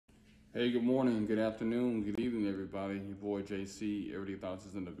Hey, good morning, good afternoon, good evening, everybody. Your boy JC, Everyday Thoughts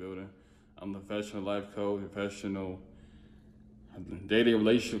is in the building. I'm a professional life coach, professional dating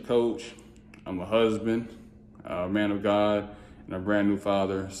relationship coach. I'm a husband, a man of God, and a brand new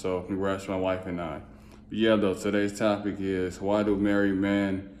father. So, congrats to my wife and I. But yeah, though, today's topic is why do married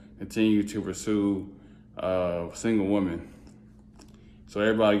men continue to pursue single women? So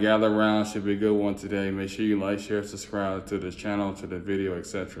everybody gather around, should be a good one today. Make sure you like, share, subscribe to this channel, to the video,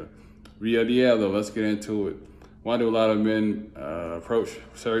 etc. Yeah, though, let's get into it. Why do a lot of men approach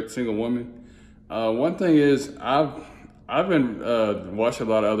single women? One thing is I've been watching a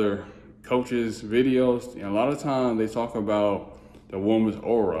lot of other coaches' videos, and a lot of times they talk about the woman's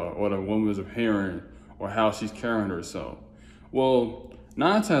aura or the woman's appearance or how she's carrying herself. Well,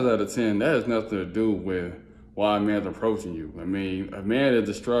 9 times out of 10, that has nothing to do with why a man's approaching you. I mean, a man is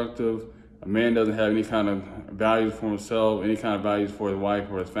destructive. A man doesn't have any kind of values for himself, any kind of values for his wife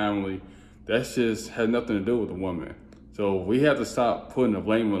or his family. That just has nothing to do with a woman. So we have to stop putting the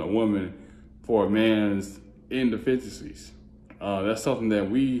blame on a woman for a man's indeficiencies. That's something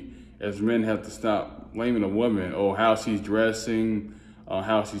that we as men have to stop blaming a woman or how she's dressing,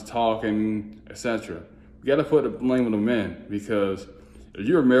 how she's talking, etc. We got to put the blame on the men, because if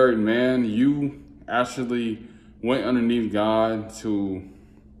you're a married man, you actually went underneath God to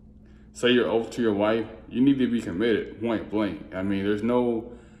say your oath to your wife. You need to be committed, point blank. I mean, there's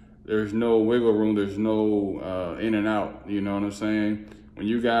no wiggle room. There's no in and out. You know what I'm saying? When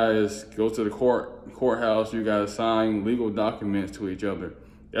you guys go to the courthouse, you guys sign legal documents to each other.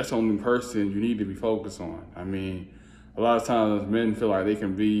 That's the only person you need to be focused on. I mean, a lot of times men feel like they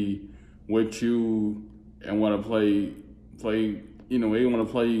can be with you and want to play. You know, they want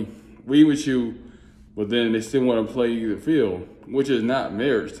to play we with you, but then they still want to play the field, which is not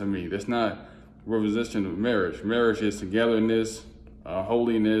marriage to me. That's not representation of marriage. Marriage is togetherness,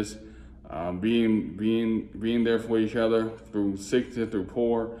 holiness, being there for each other through sickness, through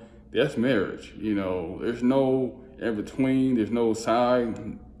poor. That's marriage. You know, there's no in between. There's no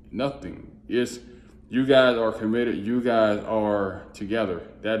side. Nothing. It's you guys are committed. You guys are together.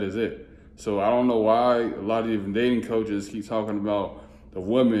 That is it. So I don't know why a lot of even dating coaches keep talking about the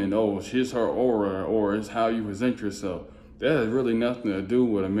woman. Oh, she's her aura, or it's how you present yourself. That has really nothing to do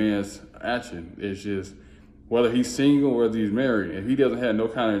with a man's action. It's just whether he's single or whether he's married. If he doesn't have no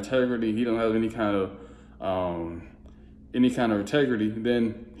kind of integrity, he don't have any kind of integrity,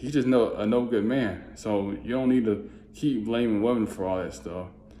 then he's just a no good man. So you don't need to keep blaming women for all that stuff.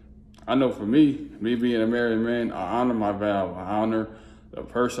 I know for me being a married man, I honor my vow. I honor the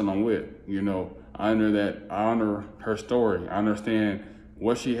person I'm with. You know, I honor her story. I understand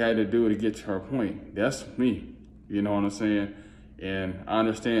what she had to do to get to her point. That's me. You know what I'm saying? And I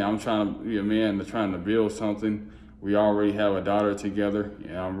understand I'm trying to be a man that's trying to build something. We already have a daughter together,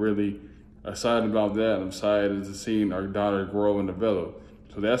 and I'm really excited about that. I'm excited to see our daughter grow and develop.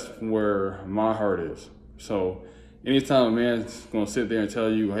 So that's where my heart is. So anytime a man's gonna sit there and tell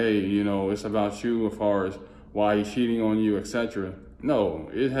you, hey, you know, it's about you as far as why he's cheating on you, etc.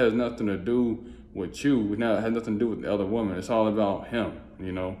 No, it has nothing to do with you. It has nothing to do with the other woman. It's all about him,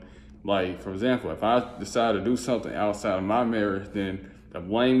 you know. Like, for example, if I decide to do something outside of my marriage, then the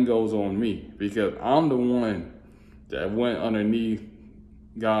blame goes on me, because I'm the one that went underneath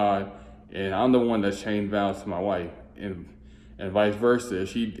God, and I'm the one that changed vows to my wife, and vice versa.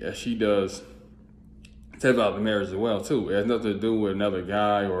 If she does take out the marriage as well too. It has nothing to do with another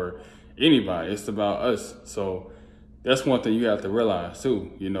guy or anybody. It's about us. So that's one thing you have to realize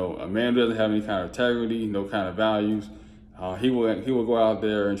too. You know, a man doesn't have any kind of integrity, no kind of values. He will go out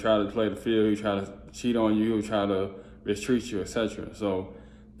there and try to play the field. He'll try to cheat on you. He'll try to mistreat you, etc. So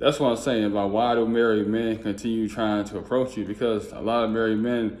that's what I'm saying about why do married men continue trying to approach you, because a lot of married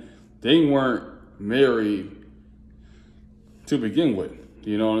men, they weren't married to begin with.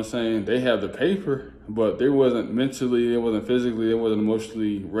 You know what I'm saying? They have the paper, but they wasn't mentally, they wasn't physically, they wasn't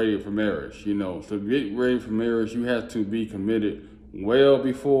emotionally ready for marriage. You know, to get ready for marriage, you have to be committed well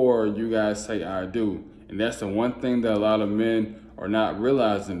before you guys say I do. And that's the one thing that a lot of men are not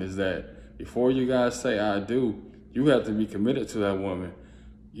realizing, is that before you guys say I do, you have to be committed to that woman.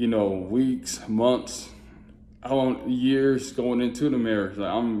 You know, weeks, months, years going into the marriage.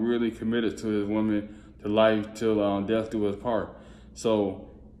 Like, I'm really committed to this woman, to life, till death do us part. So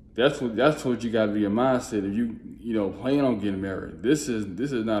that's what you got to be a mindset. If you know plan on getting married, this is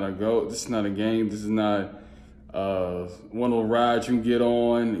not a go. This is not a game. This is not one of those rides you can get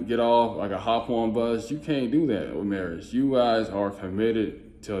on, get off, like a hop-on bus. You can't do that with marriage. You guys are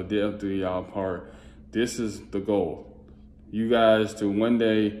committed till death do y'all part. This is the goal. You guys to one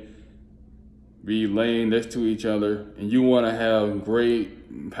day be laying next to each other, and you want to have great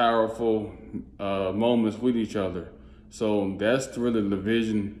powerful moments with each other. So that's really the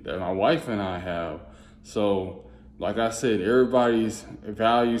vision that my wife and I have. So, like I said, everybody's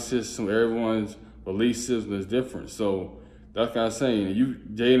value system, everyone's belief system is different. So that's what I'm saying. You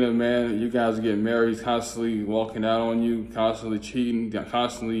dating a man, you guys are getting married, he's constantly walking out on you, constantly cheating, you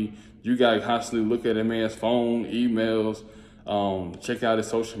gotta constantly look at a man's phone, emails, check out his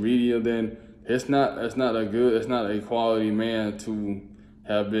social media, then it's not a quality man to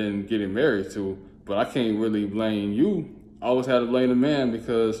have been getting married to. But I can't really blame you. I always had to blame the man,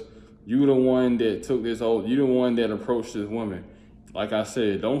 because you the one that you the one that approached this woman. Like I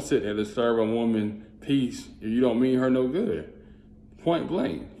said, don't sit and disturb a woman peace if you don't mean her no good. Point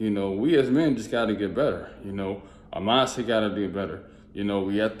blank. We as men just gotta get better. Our mindset gotta get better.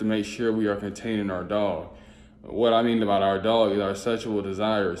 We have to make sure we are containing our dog. What I mean about our dog is our sexual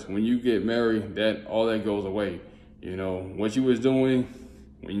desires. When you get married, all that goes away. What you was doing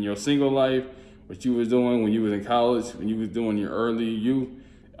in your single life, what you was doing when you was in college, when you was doing your early youth,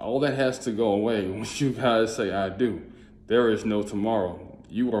 all that has to go away. Once you guys say, I do, there is no tomorrow.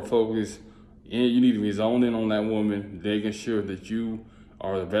 You are focused, and you need to be zoned in on that woman, making sure that you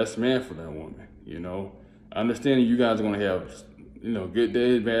are the best man for that woman. Understanding you guys are going to have, good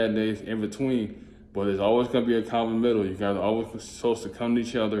days, bad days in between, but there's always going to be a common middle. You guys are always supposed to come to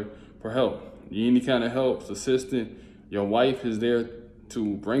each other for help. You need any kind of help, assistance, your wife is there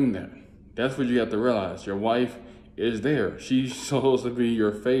to bring that. That's what you have to realize. Your wife is there. She's supposed to be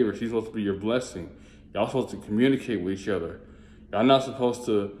your favor. She's supposed to be your blessing. Y'all supposed to communicate with each other. Y'all not supposed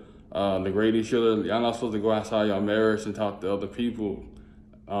to degrade each other. Y'all not supposed to go outside your marriage and talk to other people.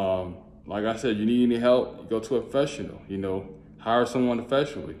 Like I said, you need any help, go to a professional. Hire someone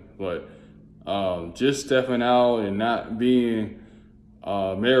professionally. But just stepping out and not being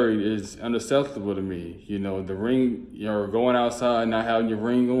married is unacceptable to me. The ring, going outside, not having your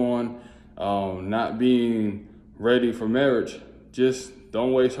ring on, not being ready for marriage. Just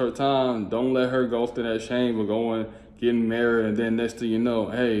don't waste her time. Don't let her go through that shame of getting married, and then next thing you know,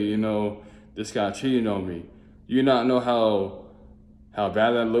 hey, this guy cheated on me. You not know how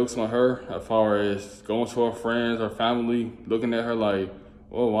bad that looks on her, as far as going to her friends or family, looking at her like,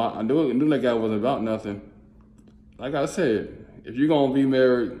 oh, I knew that guy wasn't about nothing. Like I said, if you're gonna be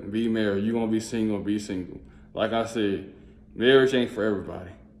married, be married. You're gonna be single. Like I said, marriage ain't for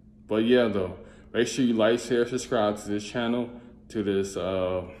everybody. But yeah, though, make sure you like, share, subscribe to this channel,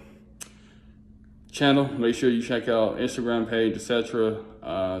 Make sure you check out Instagram page, etc.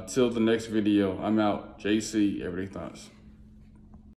 Till the next video, I'm out. JC, Everyday Thoughts.